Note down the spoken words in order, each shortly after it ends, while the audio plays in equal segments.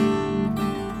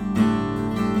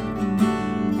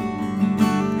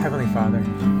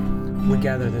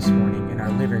gather this morning in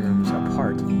our living rooms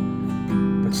apart,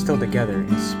 but still together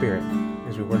in spirit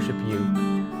as we worship you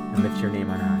and lift your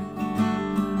name on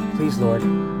high. Please, Lord,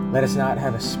 let us not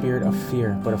have a spirit of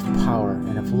fear, but of power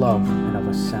and of love and of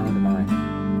a sound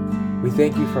mind. We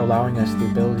thank you for allowing us the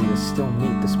ability to still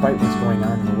meet despite what's going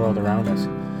on in the world around us.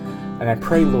 And I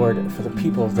pray, Lord, for the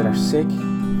people that are sick,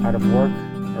 out of work,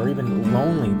 or even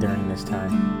lonely during this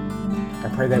time. I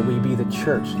pray that we be the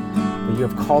church that you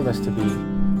have called us to be,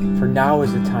 for now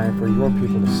is the time for your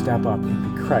people to step up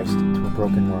and be Christ to a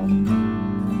broken world.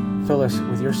 Fill us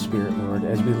with your Spirit, Lord,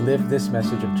 as we live this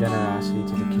message of generosity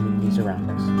to the communities around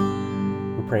us.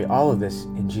 We pray all of this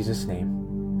in Jesus'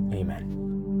 name. Amen.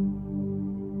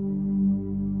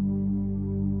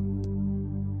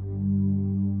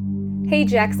 Hey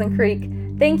Jackson Creek,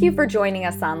 thank you for joining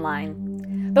us online.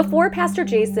 Before Pastor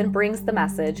Jason brings the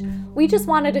message, we just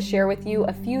wanted to share with you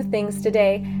a few things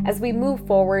today as we move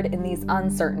forward in these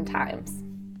uncertain times.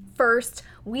 First,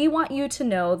 we want you to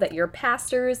know that your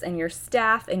pastors and your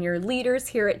staff and your leaders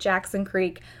here at Jackson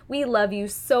Creek, we love you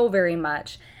so very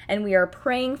much, and we are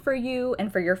praying for you and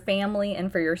for your family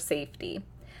and for your safety.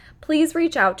 Please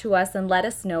reach out to us and let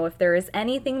us know if there is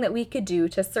anything that we could do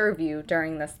to serve you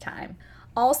during this time.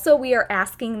 Also, we are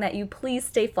asking that you please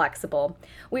stay flexible.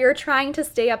 We are trying to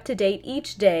stay up to date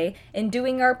each day in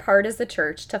doing our part as a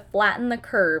church to flatten the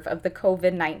curve of the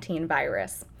COVID-19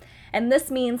 virus. And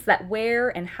this means that where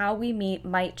and how we meet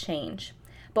might change.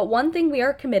 But one thing we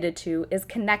are committed to is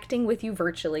connecting with you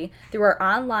virtually through our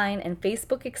online and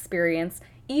Facebook experience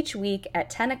each week at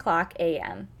 10 o'clock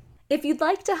a.m. If you'd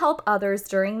like to help others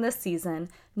during this season,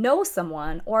 know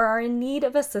someone, or are in need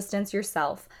of assistance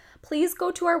yourself, please go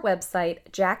to our website,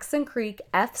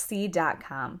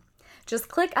 jacksoncreekfc.com. Just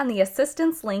click on the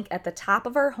assistance link at the top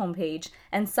of our homepage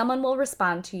and someone will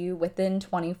respond to you within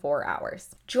 24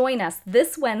 hours. Join us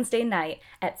this Wednesday night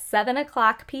at 7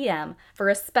 o'clock p.m. for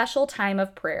a special time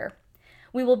of prayer.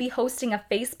 We will be hosting a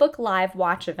Facebook Live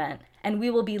watch event, and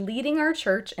we will be leading our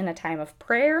church in a time of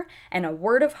prayer and a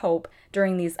word of hope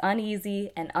during these uneasy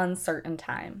and uncertain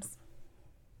times.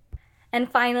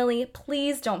 And finally,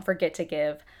 please don't forget to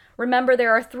give. Remember,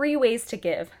 there are 3 ways to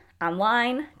give: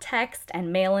 online, text,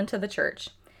 and mail into the church.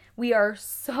 We are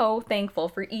so thankful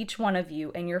for each one of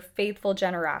you and your faithful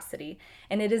generosity,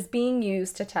 and it is being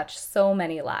used to touch so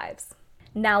many lives.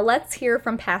 Now let's hear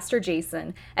from Pastor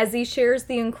Jason as he shares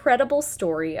the incredible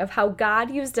story of how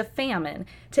God used a famine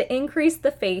to increase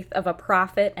the faith of a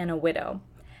prophet and a widow,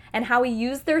 and how he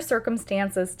used their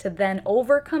circumstances to then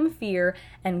overcome fear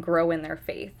and grow in their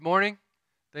faith. Good morning.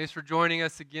 Thanks for joining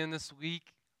us again this week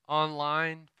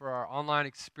online for our online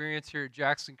experience here at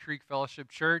Jackson Creek Fellowship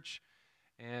Church.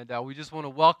 And we just want to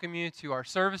welcome you to our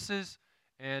services.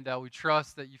 And we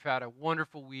trust that you've had a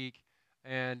wonderful week.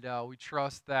 And we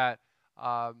trust that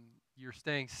you're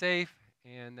staying safe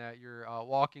and that you're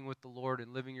walking with the Lord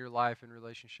and living your life in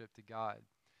relationship to God.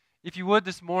 If you would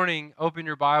this morning, open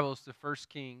your Bibles to 1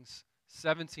 Kings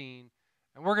 17.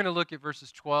 And we're going to look at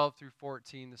verses 12 through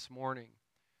 14 this morning.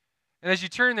 And as you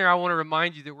turn there, I want to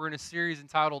remind you that we're in a series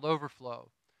entitled Overflow.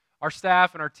 Our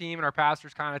staff and our team and our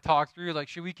pastors kind of talked through,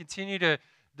 should we continue to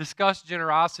discuss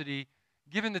generosity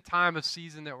given the time of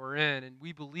season that we're in? And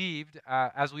we believed,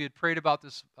 as we had prayed about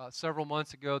this several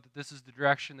months ago, that this is the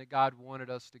direction that God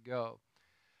wanted us to go.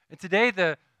 And today,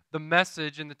 the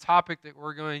message and the topic that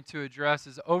we're going to address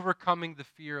is overcoming the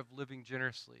fear of living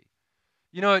generously.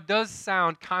 You know, it does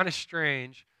sound kind of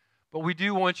strange, but we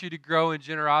do want you to grow in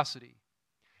generosity.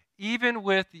 Even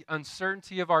with the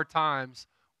uncertainty of our times,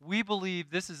 we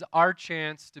believe this is our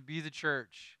chance to be the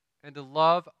church and to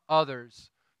love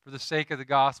others for the sake of the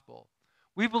gospel.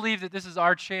 We believe that this is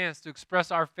our chance to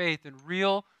express our faith in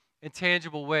real and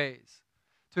tangible ways,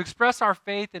 to express our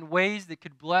faith in ways that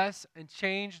could bless and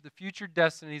change the future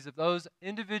destinies of those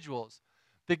individuals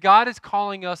that God is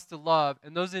calling us to love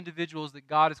and those individuals that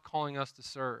God is calling us to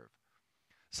serve.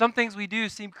 Some things we do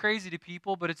seem crazy to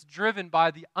people, but it's driven by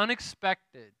the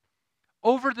unexpected,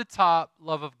 over-the-top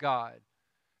love of God.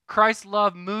 Christ's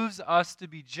love moves us to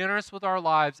be generous with our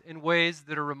lives in ways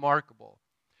that are remarkable.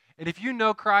 And if you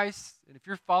know Christ, and if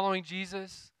you're following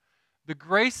Jesus, the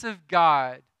grace of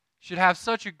God should have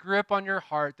such a grip on your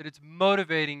heart that it's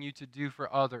motivating you to do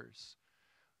for others.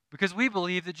 Because we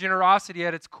believe that generosity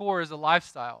at its core is a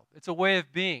lifestyle. It's a way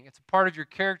of being. It's a part of your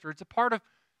character. It's a part of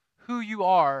who you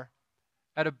are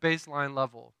at a baseline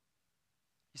level.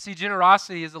 You see,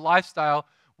 generosity is a lifestyle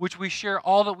which we share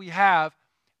all that we have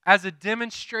as a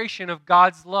demonstration of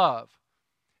God's love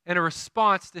and a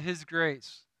response to His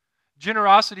grace.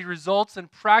 Generosity results in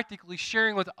practically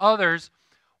sharing with others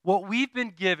what we've been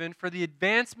given for the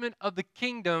advancement of the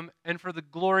kingdom and for the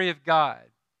glory of God.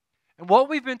 And what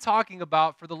we've been talking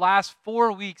about for the last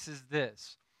 4 weeks is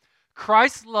this: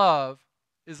 Christ's love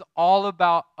is all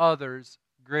about others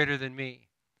greater than me.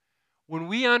 When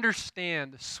we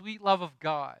understand the sweet love of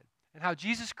God and how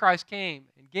Jesus Christ came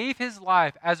and gave his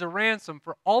life as a ransom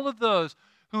for all of those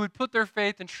who would put their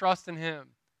faith and trust in him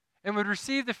and would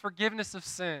receive the forgiveness of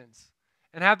sins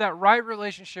and have that right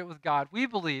relationship with God, we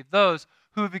believe those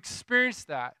who have experienced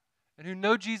that and who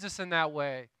know Jesus in that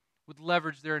way would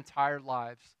leverage their entire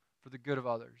lives for the good of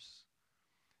others.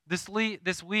 This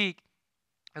week,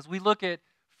 as we look at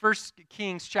 1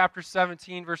 Kings chapter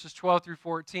 17, verses 12 through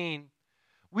 14,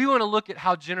 we want to look at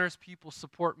how generous people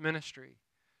support ministry.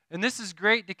 And this is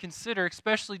great to consider,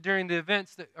 especially during the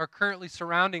events that are currently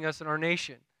surrounding us in our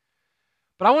nation.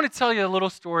 But I want to tell you a little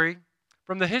story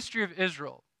from the history of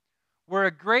Israel, where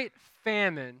a great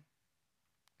famine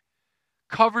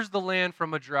covers the land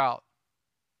from a drought.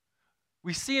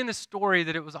 We see in this story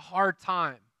that it was a hard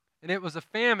time, and it was a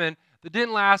famine that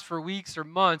didn't last for weeks or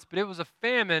months, but it was a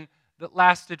famine that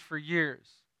lasted for years.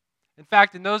 In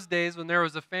fact, in those days when there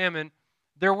was a famine,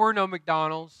 there were no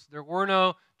McDonald's, there were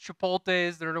no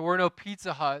Chipotles, there were no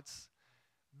Pizza Huts.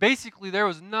 Basically, there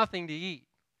was nothing to eat.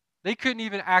 They couldn't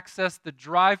even access the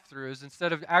drive-thrus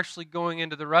instead of actually going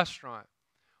into the restaurant.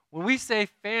 When we say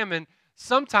famine,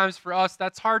 sometimes for us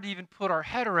that's hard to even put our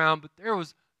head around, but there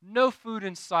was no food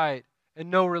in sight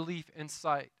and no relief in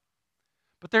sight.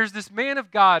 But there's this man of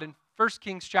God in 1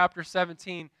 Kings chapter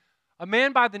 17, a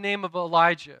man by the name of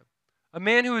Elijah, a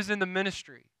man who was in the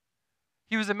ministry.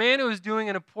 He was a man who was doing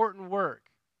an important work.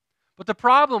 But the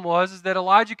problem was that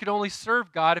Elijah could only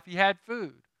serve God if he had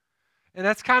food. And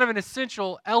that's kind of an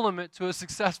essential element to a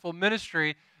successful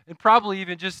ministry and probably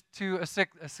even just to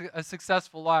a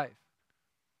successful life.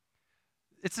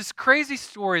 It's this crazy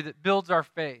story that builds our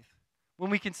faith when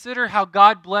we consider how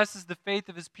God blesses the faith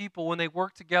of his people when they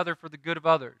work together for the good of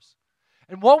others.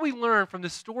 And what we learn from the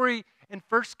story in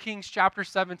 1 Kings chapter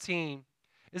 17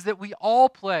 is that we all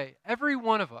play, every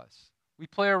one of us, we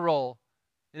play a role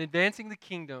in advancing the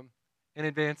kingdom and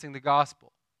advancing the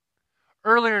gospel.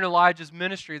 Earlier in Elijah's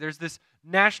ministry, there's this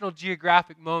National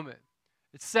Geographic moment.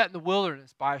 It's set in the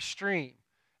wilderness by a stream,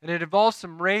 and it involves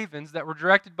some ravens that were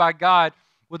directed by God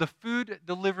with a food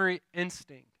delivery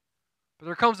instinct. But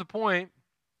there comes a point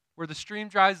where the stream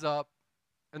dries up,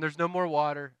 and there's no more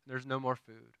water, and there's no more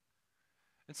food.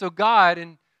 And so God,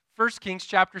 in 1 Kings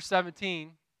chapter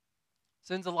 17,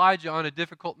 sends Elijah on a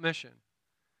difficult mission.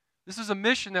 This was a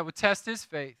mission that would test his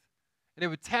faith, and it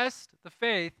would test the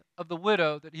faith of the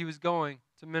widow that he was going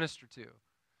to minister to.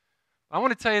 I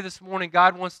want to tell you this morning,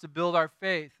 God wants to build our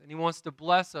faith, and he wants to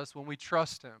bless us when we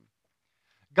trust him.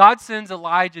 God sends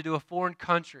Elijah to a foreign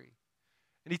country,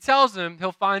 and he tells him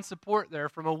he'll find support there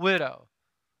from a widow,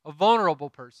 a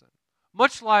vulnerable person,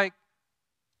 much like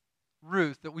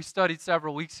Ruth that we studied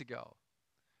several weeks ago.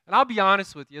 And I'll be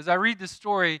honest with you, as I read this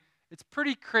story, it's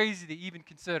pretty crazy to even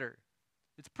consider.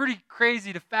 It's pretty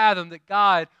crazy to fathom that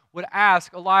God would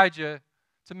ask Elijah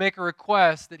to make a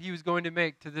request that he was going to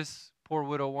make to this poor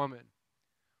widow woman.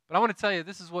 But I want to tell you,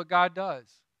 this is what God does.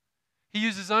 He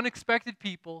uses unexpected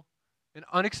people in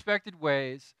unexpected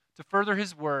ways to further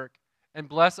his work and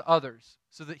bless others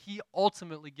so that he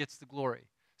ultimately gets the glory.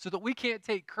 So that we can't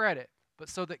take credit, but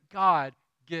so that God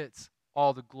gets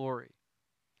all the glory.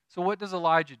 So what does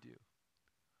Elijah do?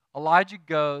 Elijah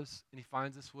goes and he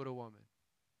finds this widow woman.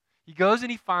 He goes and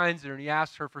he finds her and he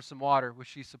asks her for some water, which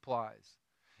she supplies.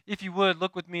 If you would,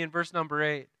 look with me in verse number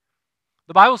 8.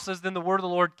 The Bible says, then the word of the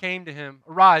Lord came to him,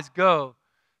 arise, go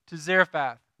to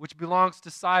Zarephath, which belongs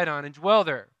to Sidon, and dwell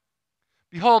there.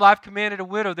 Behold, I've commanded a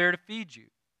widow there to feed you.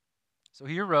 So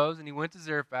he arose and he went to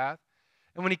Zarephath.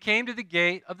 And when he came to the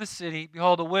gate of the city,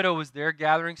 behold, a widow was there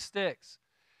gathering sticks.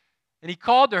 And he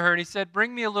called to her and he said,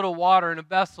 bring me a little water in a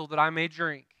vessel that I may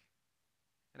drink.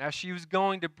 And as she was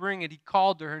going to bring it, he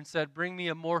called to her and said, bring me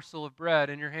a morsel of bread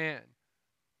in your hand.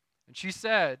 And she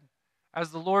said,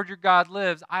 as the Lord your God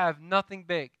lives, I have nothing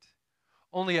baked,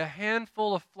 only a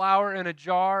handful of flour in a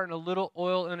jar and a little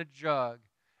oil in a jug.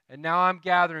 And now I'm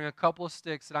gathering a couple of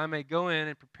sticks that I may go in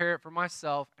and prepare it for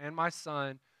myself and my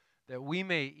son, that we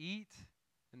may eat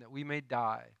and that we may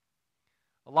die.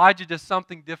 Elijah does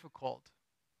something difficult.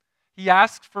 He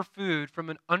asks for food from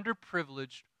an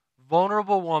underprivileged,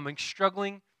 vulnerable woman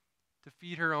struggling to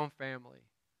feed her own family.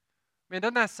 Man,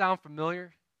 doesn't that sound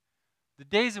familiar? The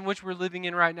days in which we're living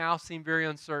in right now seem very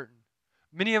uncertain.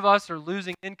 Many of us are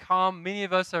losing income. Many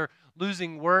of us are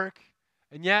losing work.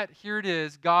 And yet, here it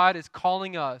is. God is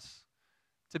calling us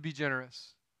to be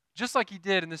generous. Just like he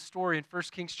did in this story in 1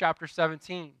 Kings chapter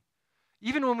 17.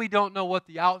 Even when we don't know what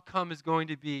the outcome is going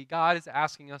to be, God is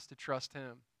asking us to trust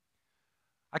him.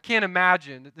 I can't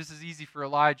imagine that this is easy for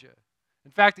Elijah.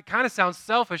 In fact, it kind of sounds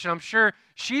selfish, and I'm sure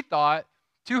she thought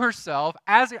to herself,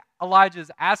 as Elijah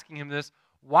is asking him this,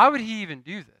 why would he even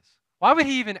do this? Why would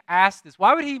he even ask this?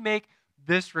 Why would he make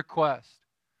this request?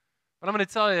 But I'm going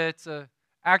to tell you, it's an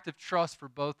act of trust for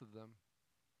both of them.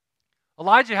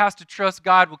 Elijah has to trust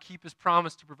God will keep his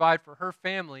promise to provide for her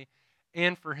family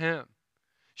and for him.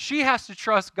 She has to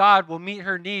trust God will meet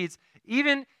her needs,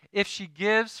 even if she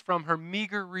gives from her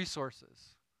meager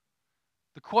resources.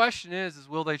 The question is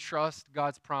will they trust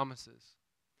God's promises?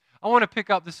 I want to pick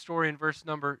up this story in verse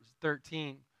number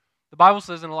 13. The Bible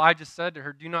says, and Elijah said to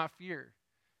her, do not fear.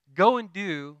 Go and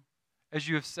do as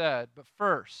you have said, but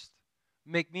first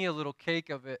make me a little cake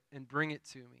of it and bring it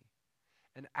to me.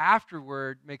 And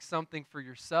afterward make something for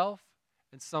yourself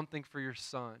and something for your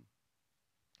son.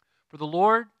 For the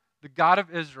Lord, the God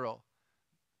of Israel,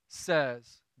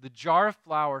 says, the jar of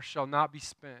flour shall not be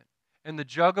spent, and the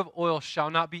jug of oil shall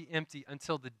not be empty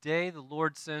until the day the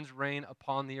Lord sends rain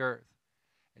upon the earth.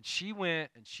 And she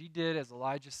went and she did as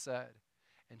Elijah said.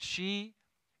 And she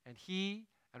and he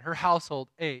and her household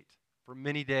ate for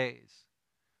many days.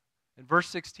 In verse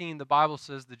 16, the Bible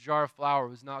says the jar of flour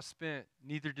was not spent,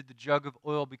 neither did the jug of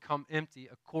oil become empty,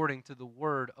 according to the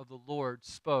word of the Lord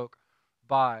spoke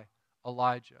by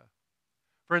Elijah.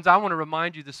 Friends, I want to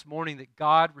remind you this morning that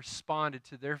God responded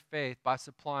to their faith by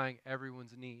supplying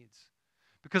everyone's needs.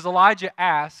 Because Elijah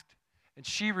asked, and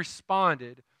she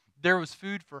responded, there was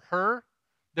food for her,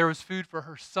 there was food for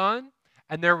her son,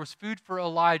 and there was food for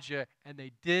Elijah, and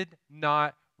they did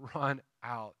not run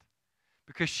out.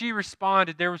 Because she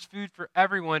responded, there was food for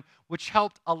everyone, which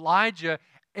helped Elijah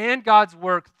and God's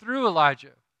work through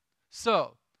Elijah.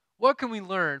 So, what can we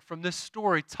learn from this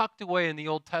story tucked away in the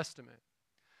Old Testament?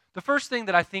 The first thing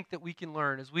that I think that we can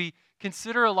learn as we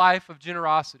consider a life of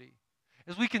generosity,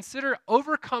 as we consider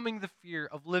overcoming the fear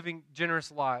of living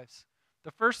generous lives,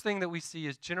 the first thing that we see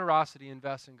is generosity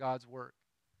invests in God's work.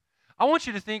 I want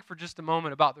you to think for just a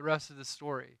moment about the rest of the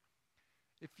story.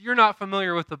 If you're not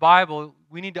familiar with the Bible,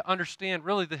 we need to understand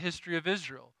really the history of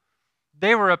Israel.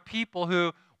 They were a people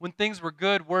who, when things were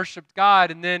good, worshiped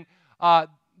God, and then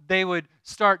they would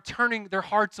start turning their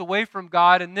hearts away from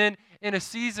God, and then in a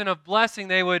season of blessing,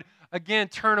 they would again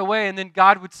turn away, and then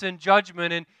God would send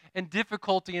judgment and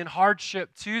difficulty and hardship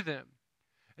to them.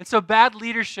 And so bad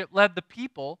leadership led the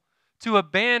people to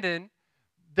abandon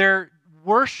their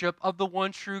worship of the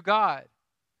one true God.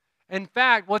 In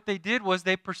fact, what they did was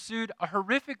they pursued a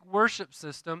horrific worship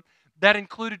system that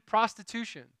included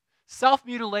prostitution,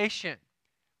 self-mutilation,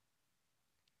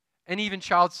 and even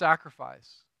child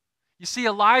sacrifice. You see,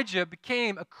 Elijah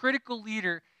became a critical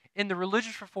leader in the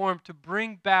religious reform to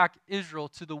bring back Israel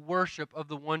to the worship of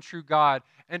the one true God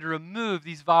and to remove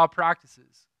these vile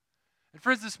practices. And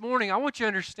friends, this morning, I want you to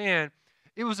understand,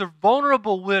 it was a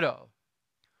vulnerable widow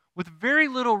with very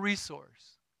little resource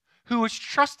who was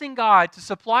trusting God to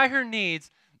supply her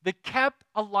needs that kept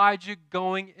Elijah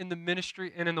going in the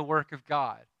ministry and in the work of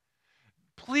God.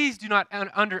 Please do not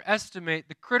underestimate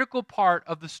the critical part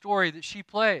of the story that she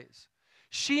plays.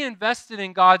 She invested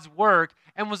in God's work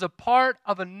and was a part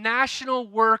of a national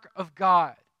work of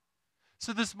God.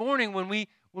 So this morning, when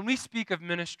we speak of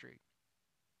ministry,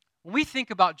 when we think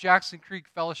about Jackson Creek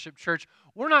Fellowship Church,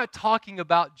 we're not talking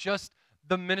about just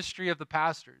the ministry of the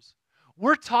pastors.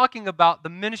 We're talking about the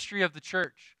ministry of the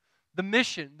church, the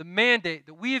mission, the mandate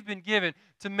that we have been given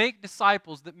to make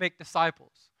disciples that make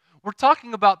disciples. We're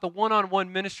talking about the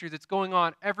one-on-one ministry that's going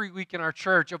on every week in our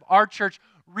church, of our church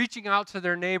reaching out to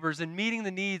their neighbors and meeting the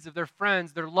needs of their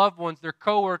friends, their loved ones, their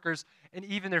coworkers, and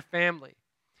even their family.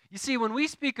 You see, when we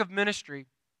speak of ministry,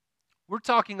 we're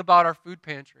talking about our food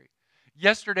pantry.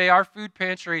 Yesterday, our food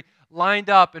pantry lined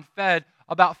up and fed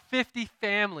about 50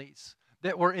 families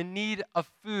that were in need of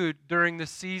food during the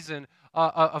season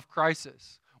of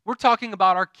crisis. We're talking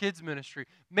about our kids' ministry,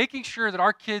 making sure that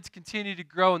our kids continue to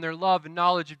grow in their love and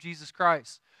knowledge of Jesus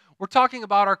Christ. We're talking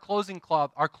about our clothing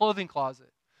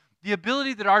closet, the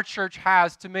ability that our church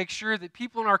has to make sure that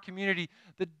people in our community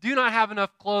that do not have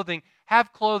enough clothing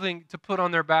have clothing to put on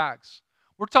their bags.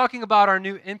 We're talking about our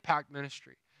new impact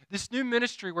ministry, this new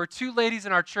ministry where two ladies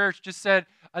in our church just said,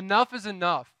 enough is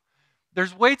enough.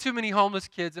 There's way too many homeless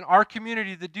kids in our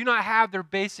community that do not have their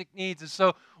basic needs. And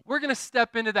so we're going to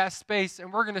step into that space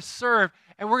and we're going to serve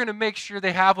and we're going to make sure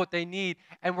they have what they need.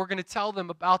 And we're going to tell them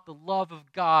about the love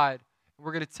of God. And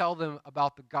we're going to tell them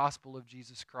about the gospel of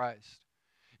Jesus Christ.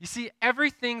 You see,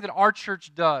 everything that our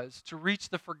church does to reach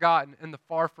the forgotten and the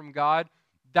far from God,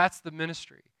 that's the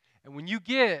ministry. And when you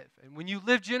give and when you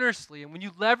live generously and when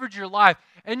you leverage your life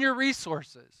and your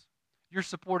resources, you're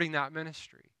supporting that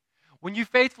ministry. When you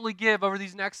faithfully give over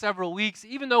these next several weeks,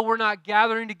 even though we're not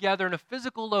gathering together in a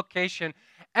physical location,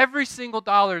 every single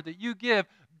dollar that you give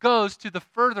goes to the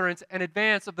furtherance and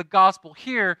advance of the gospel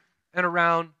here and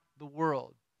around the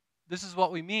world. This is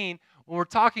what we mean when we're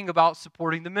talking about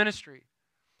supporting the ministry.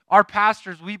 Our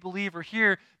pastors, we believe, are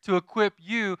here to equip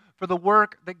you for the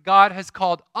work that God has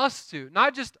called us to.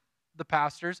 Not just the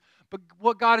pastors, but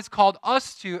what God has called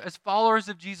us to as followers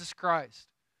of Jesus Christ.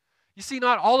 You see,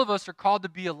 not all of us are called to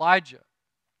be Elijah,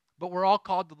 but we're all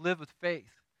called to live with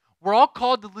faith. We're all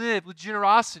called to live with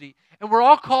generosity, and we're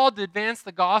all called to advance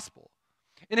the gospel.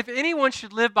 And if anyone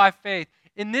should live by faith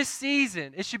in this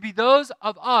season, it should be those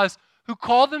of us who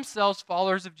call themselves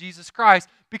followers of Jesus Christ,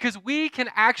 because we can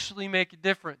actually make a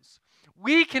difference.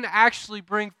 We can actually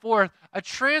bring forth a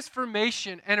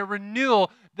transformation and a renewal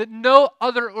that no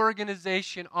other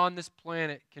organization on this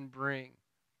planet can bring.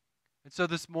 And so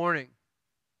this morning,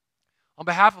 on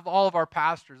behalf of all of our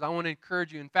pastors, I want to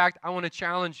encourage you. In fact, I want to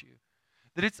challenge you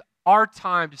that it's our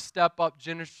time to step up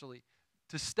generously,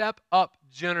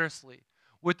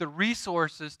 with the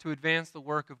resources to advance the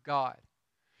work of God.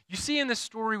 You see in this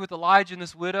story with Elijah and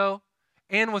this widow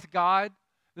and with God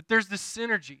that there's this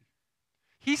synergy.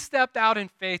 He stepped out in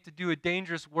faith to do a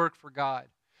dangerous work for God.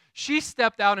 She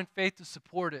stepped out in faith to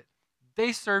support it.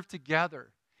 They served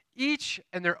together, each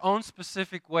in their own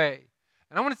specific way.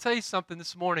 And I want to tell you something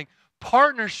this morning.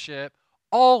 Partnership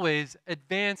always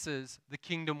advances the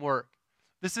kingdom work.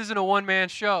 This isn't a one-man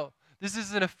show. This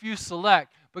isn't a few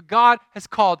select. But God has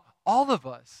called all of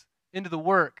us into the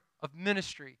work of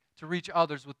ministry to reach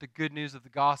others with the good news of the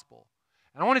gospel.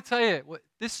 And I want to tell you, what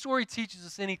this story teaches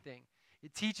us anything.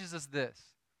 It teaches us this.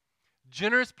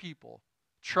 Generous people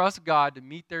trust God to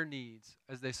meet their needs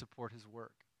as they support His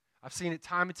work. I've seen it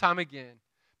time and time again.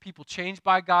 People changed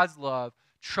by God's love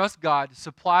trust God to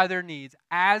supply their needs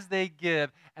as they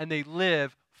give and they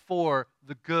live for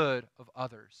the good of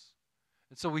others.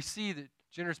 And so we see that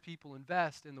generous people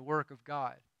invest in the work of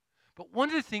God. But one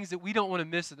of the things that we don't want to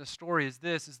miss in the story is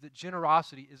that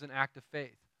generosity is an act of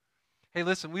faith. Hey,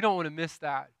 listen, we don't want to miss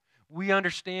that. We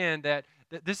understand that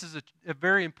this is a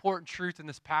very important truth in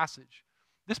this passage.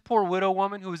 This poor widow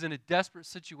woman who was in a desperate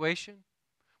situation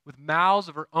with mouths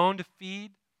of her own to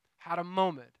feed had a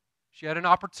moment. She had an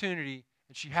opportunity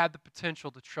and she had the potential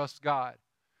to trust God.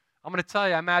 I'm going to tell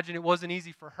you, I imagine it wasn't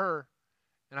easy for her.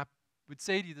 And I would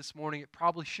say to you this morning, it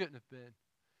probably shouldn't have been.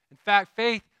 In fact,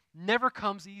 faith never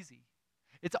comes easy.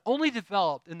 It's only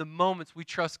developed in the moments we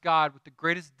trust God with the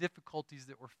greatest difficulties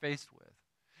that we're faced with.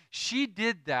 She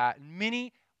did that, and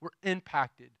many were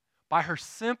impacted by her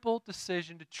simple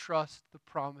decision to trust the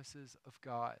promises of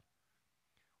God.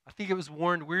 I think it was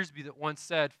Warren Wiersbe that once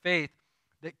said, faith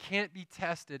that can't be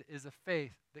tested is a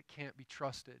faith that can't be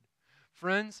trusted.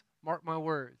 Friends, mark my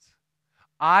words.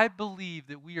 I believe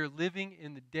that we are living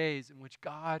in the days in which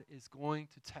God is going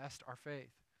to test our faith,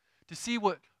 to see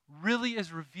what really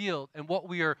is revealed and what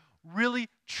we are really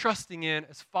trusting in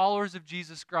as followers of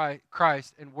Jesus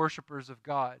Christ and worshipers of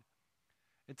God.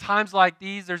 In times like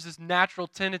these, there's this natural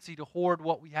tendency to hoard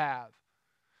what we have.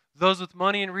 Those with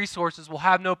money and resources will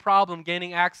have no problem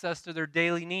gaining access to their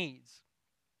daily needs.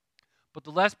 But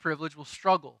the less privileged will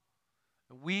struggle.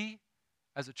 And we,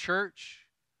 as a church,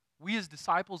 we as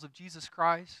disciples of Jesus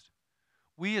Christ,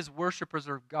 we as worshipers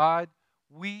of God,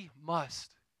 we must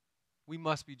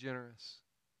be generous.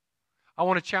 I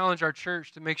want to challenge our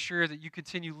church to make sure that you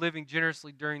continue living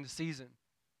generously during the season.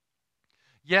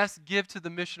 Yes, give to the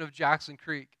mission of Jackson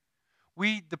Creek.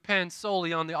 We depend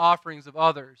solely on the offerings of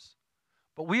others.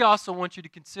 But we also want you to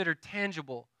consider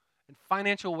tangible and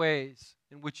financial ways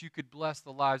in which you could bless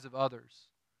the lives of others.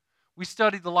 We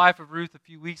studied the life of Ruth a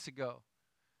few weeks ago,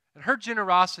 and her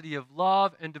generosity of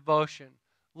love and devotion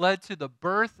led to the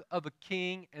birth of a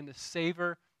king and the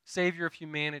savior of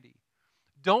humanity.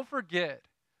 Don't forget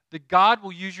that God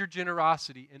will use your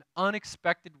generosity in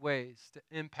unexpected ways to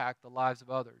impact the lives of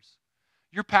others.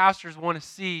 Your pastors want to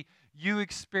see you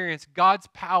experience God's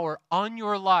power on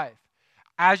your life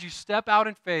as you step out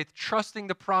in faith, trusting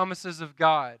the promises of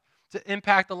God to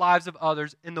impact the lives of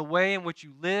others in the way in which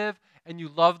you live and you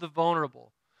love the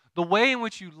vulnerable, the way in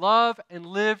which you love and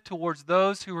live towards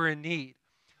those who are in need.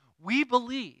 We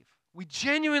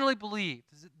genuinely believe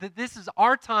that this is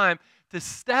our time to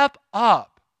step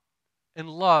up and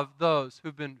love those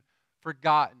who've been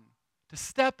forgotten, to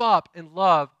step up and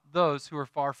love those who are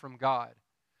far from God.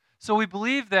 So we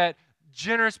believe that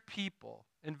generous people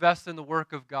invest in the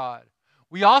work of God.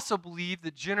 We also believe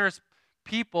that generous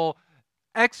people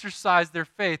exercise their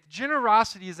faith.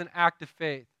 Generosity is an act of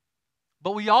faith.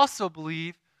 But we also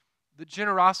believe that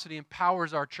generosity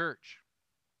empowers our church.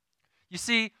 You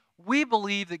see, we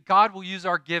believe that God will use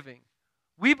our giving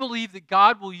We believe that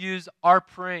God will use our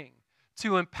praying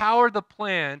to empower the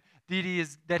plan that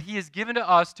He has given to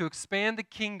us to expand the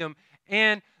kingdom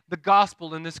and the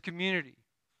gospel in this community.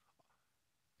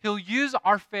 He'll use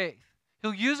our faith.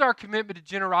 He'll use our commitment to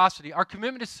generosity, our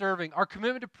commitment to serving, our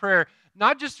commitment to prayer,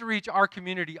 not just to reach our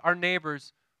community, our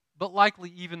neighbors, but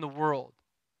likely even the world.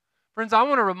 Friends, I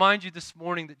want to remind you this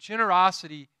morning that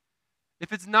generosity,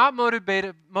 if it's not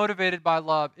motivated by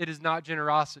love, it is not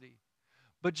generosity.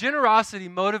 But generosity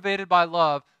motivated by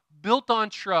love, built on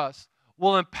trust,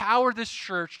 will empower this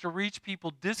church to reach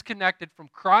people disconnected from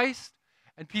Christ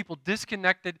and people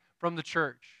disconnected from the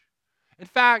church. In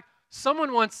fact,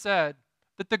 someone once said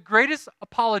that the greatest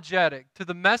apologetic to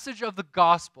the message of the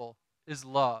gospel is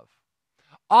love.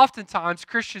 Oftentimes,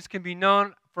 Christians can be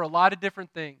known for a lot of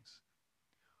different things.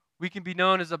 We can be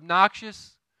known as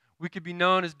obnoxious. We can be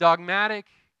known as dogmatic.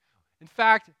 In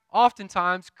fact,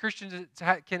 oftentimes, Christians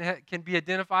can be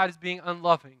identified as being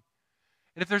unloving.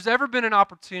 And if there's ever been an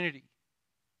opportunity,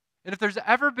 and if there's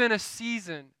ever been a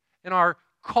season in our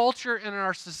culture and in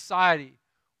our society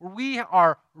where we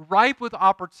are ripe with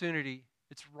opportunity,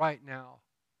 it's right now.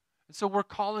 And so we're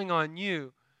calling on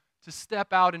you to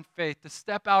step out in faith, to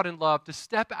step out in love, to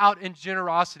step out in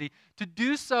generosity, to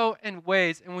do so in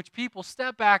ways in which people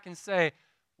step back and say,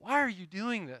 why are you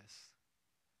doing this?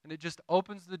 And it just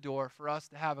opens the door for us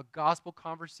to have a gospel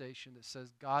conversation that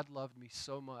says, God loved me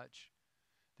so much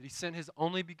that He sent His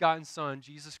only begotten Son,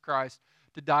 Jesus Christ,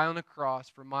 to die on the cross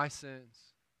for my sins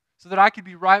so that I could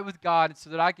be right with God and so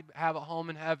that I could have a home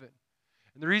in heaven.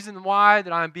 And the reason why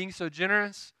that I'm being so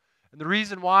generous and the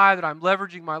reason why that I'm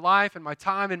leveraging my life and my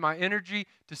time and my energy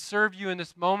to serve you in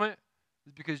this moment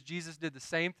is because Jesus did the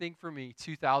same thing for me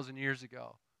 2,000 years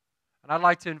ago. And I'd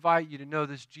like to invite you to know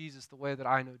this Jesus the way that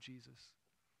I know Jesus.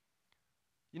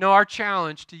 You know, our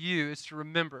challenge to you is to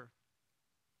remember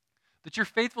that your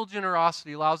faithful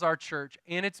generosity allows our church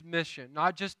and its mission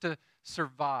not just to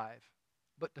survive,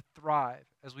 but to thrive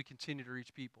as we continue to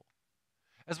reach people.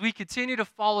 As we continue to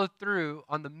follow through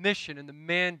on the mission and the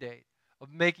mandate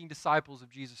of making disciples of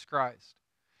Jesus Christ.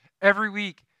 Every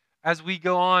week, as we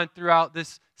go on throughout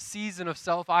this season of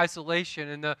self-isolation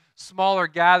and the smaller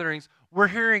gatherings, we're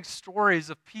hearing stories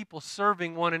of people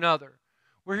serving one another.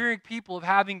 We're hearing people of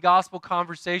having gospel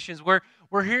conversations.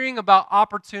 We're hearing about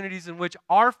opportunities in which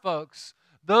our folks,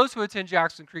 those who attend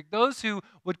Jackson Creek, those who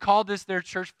would call this their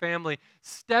church family,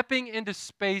 stepping into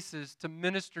spaces to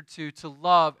minister to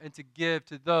love, and to give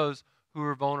to those who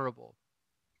are vulnerable.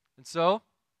 And so,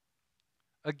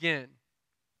 again,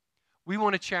 we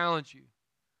want to challenge you,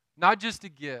 not just to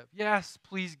give. Yes,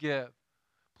 please give.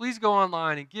 Please go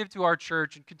online and give to our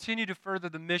church and continue to further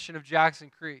the mission of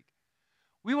Jackson Creek.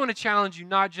 We want to challenge you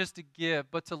not just to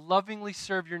give, but to lovingly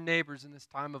serve your neighbors in this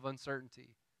time of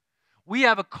uncertainty. We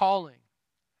have a calling,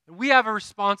 and we have a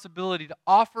responsibility to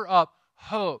offer up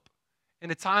hope in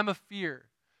a time of fear,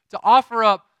 to offer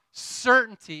up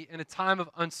certainty in a time of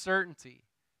uncertainty.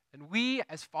 And we,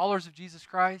 as followers of Jesus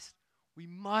Christ, we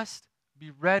must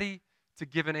be ready to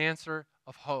give an answer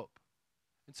of hope.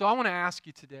 And so I want to ask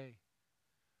you today,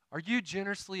 are you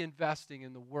generously investing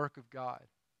in the work of God?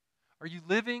 Are you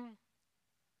living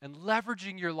and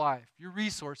leveraging your life, your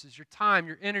resources, your time,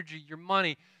 your energy, your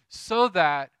money, so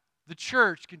that the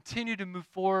church continue to move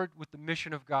forward with the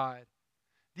mission of God?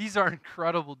 These are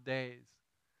incredible days.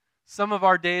 Some of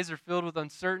our days are filled with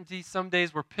uncertainty. Some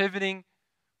days we're pivoting,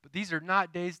 but these are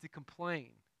not days to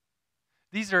complain.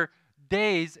 These are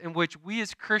days in which we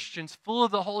as Christians, full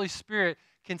of the Holy Spirit,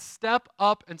 can step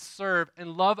up and serve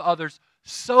and love others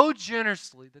so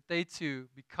generously that they too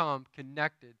become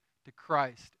connected to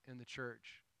Christ and the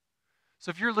church. So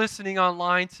if you're listening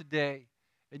online today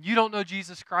and you don't know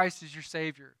Jesus Christ as your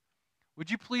Savior,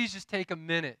 would you please just take a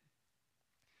minute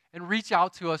and reach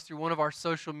out to us through one of our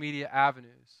social media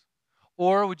avenues?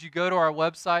 Or would you go to our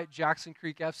website,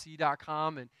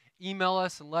 jacksoncreekfc.com, and email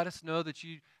us and let us know that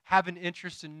you have an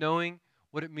interest in knowing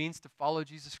what it means to follow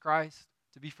Jesus Christ,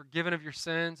 to be forgiven of your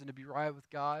sins, and to be right with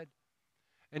God?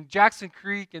 And Jackson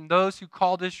Creek and those who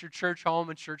call this your church home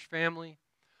and church family,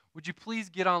 would you please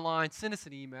get online, send us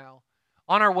an email.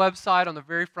 On our website, on the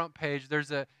very front page,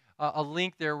 there's a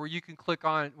link there where you can click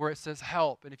on where it says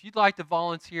help. And if you'd like to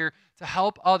volunteer to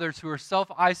help others who are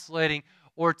self-isolating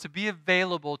or to be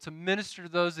available to minister to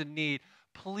those in need,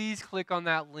 please click on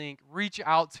that link. Reach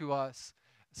out to us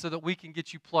so that we can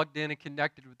get you plugged in and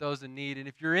connected with those in need. And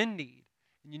if you're in need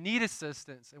and you need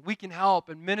assistance and we can help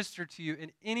and minister to you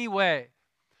in any way,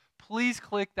 please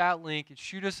click that link and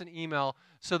shoot us an email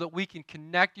so that we can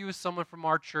connect you with someone from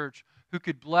our church who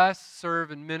could bless,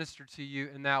 serve, and minister to you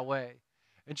in that way.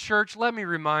 And church, let me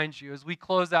remind you as we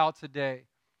close out today,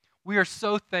 We are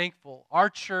so thankful. Our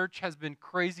church has been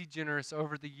crazy generous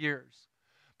over the years.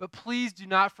 But please do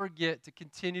not forget to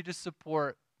continue to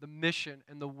support the mission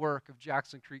and the work of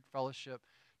Jackson Creek Fellowship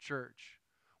Church.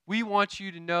 We want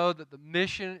you to know that the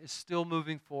mission is still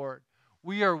moving forward.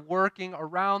 We are working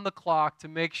around the clock to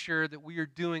make sure that we are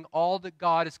doing all that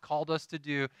God has called us to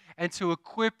do and to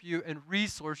equip you and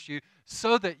resource you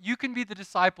so that you can be the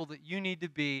disciple that you need to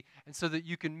be and so that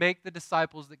you can make the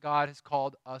disciples that God has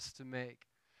called us to make.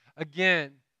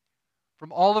 Again,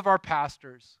 from all of our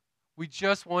pastors, we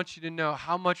just want you to know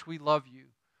how much we love you.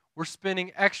 We're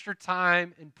spending extra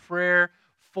time in prayer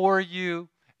for you,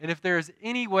 and if there is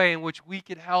any way in which we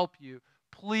could help you,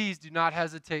 please do not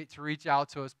hesitate to reach out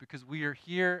to us because we are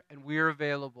here and we are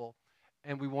available,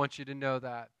 and we want you to know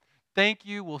that. Thank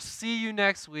you. We'll see you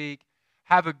next week.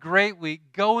 Have a great week.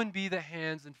 Go and be the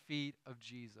hands and feet of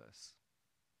Jesus.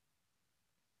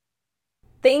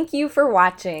 Thank you for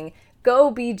watching.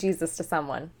 Go be Jesus to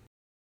someone.